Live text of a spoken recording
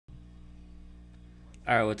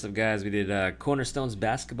All right, what's up, guys? We did Cornerstones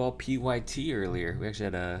basketball PYT earlier. We actually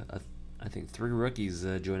had I think 3 rookies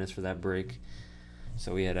join us for that break.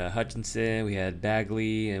 So we had Hutchinson, we had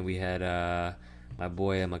Bagley, and we had my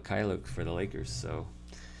boy Mikhailuk for the Lakers. So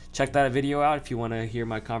check that video out if you want to hear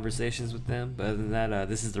my conversations with them. But other than that,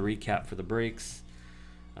 this is the recap for the breaks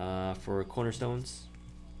for Cornerstones.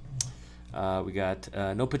 We got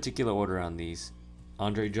no particular order on these.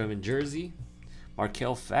 Andre Drummond jersey.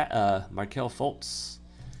 Markel Fultz.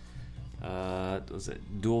 Was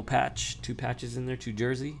it dual patch? 2 patches in there, 2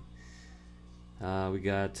 jersey. We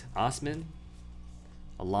got Osman,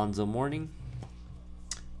 Alonzo Mourning,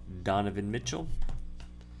 Donovan Mitchell.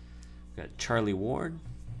 We got Charlie Ward.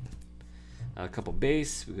 A couple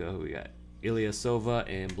base. We got Ilyasova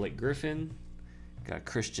and Blake Griffin. Got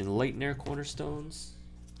Christian Laettner Cornerstones.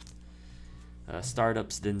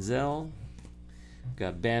 Startups Denzel.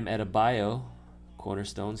 Got Bam Adebayo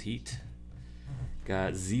Cornerstones Heat.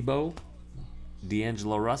 Got Zebo,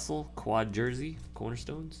 D'Angelo Russell quad jersey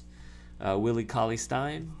Cornerstones. Willie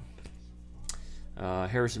Cauley-Stein.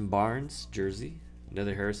 Harrison Barnes jersey,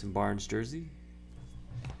 another Harrison Barnes jersey.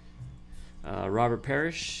 Robert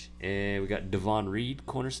Parrish, and we got Devon Reed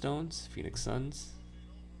Cornerstones Phoenix Suns.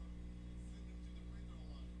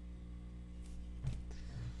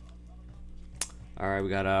 All right, we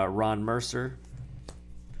got Ron Mercer.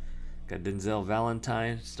 Got Denzel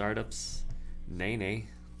Valentine startups. Nene.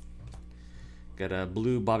 Got a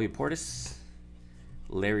blue Bobby Portis.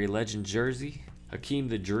 Larry Legend jersey. Hakeem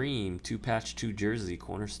the Dream 2-patch 2 jersey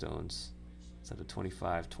Cornerstones. It's at a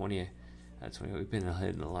 25, 20. That's 20. We've been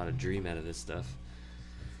hitting a lot of Dream out of this stuff.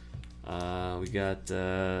 We got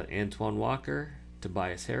Antoine Walker,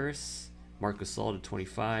 Tobias Harris, Marcus Gasol to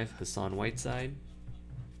 25, Hassan Whiteside.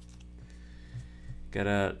 Got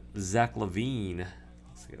a Zach LaVine.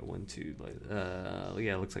 Got 1, 2.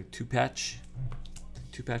 Yeah, it looks like 2-patch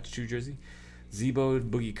 2 jersey. Zebo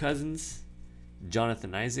Boogie Cousins,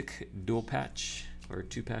 Jonathan Isaac dual patch or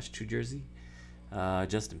 2-patch 2 jersey.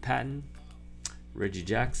 Justin Patton, Reggie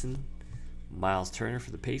Jackson, Miles Turner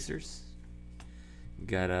for the Pacers.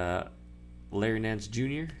 Got Larry Nance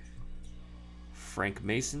Jr., Frank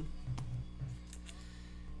Mason.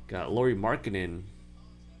 Got Lauri Markkanen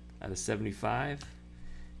out of 75.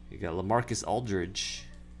 You got LaMarcus Aldridge.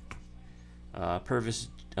 Purvis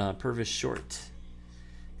Short.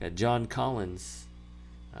 Got John Collins.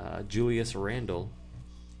 Julius Randle.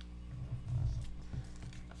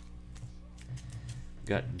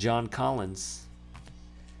 Got John Collins.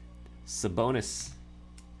 Sabonis.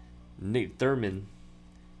 Nate Thurman.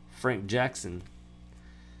 Frank Jackson.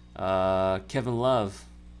 Kevin Love.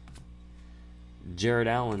 Jared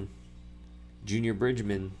Allen. Junior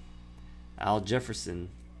Bridgman. Al Jefferson.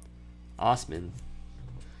 Osman.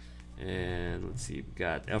 And let's see, we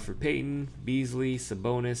got Elfrid Payton, Beasley,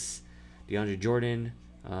 Sabonis, DeAndre Jordan,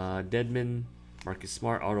 Dedmon, Marcus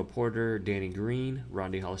Smart, Otto Porter, Danny Green,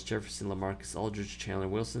 Rondae Hollis-Jefferson, LaMarcus Aldridge, Chandler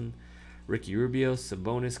Wilson, Ricky Rubio,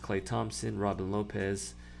 Sabonis, Klay Thompson, Robin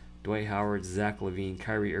Lopez, Dwight Howard, Zach LaVine,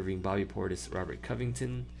 Kyrie Irving, Bobby Portis, Robert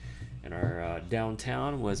Covington. And our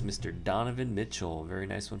downtown was Mr. Donovan Mitchell. Very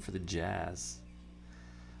nice one for the Jazz.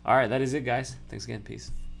 All right, that is it, guys. Thanks again. Peace.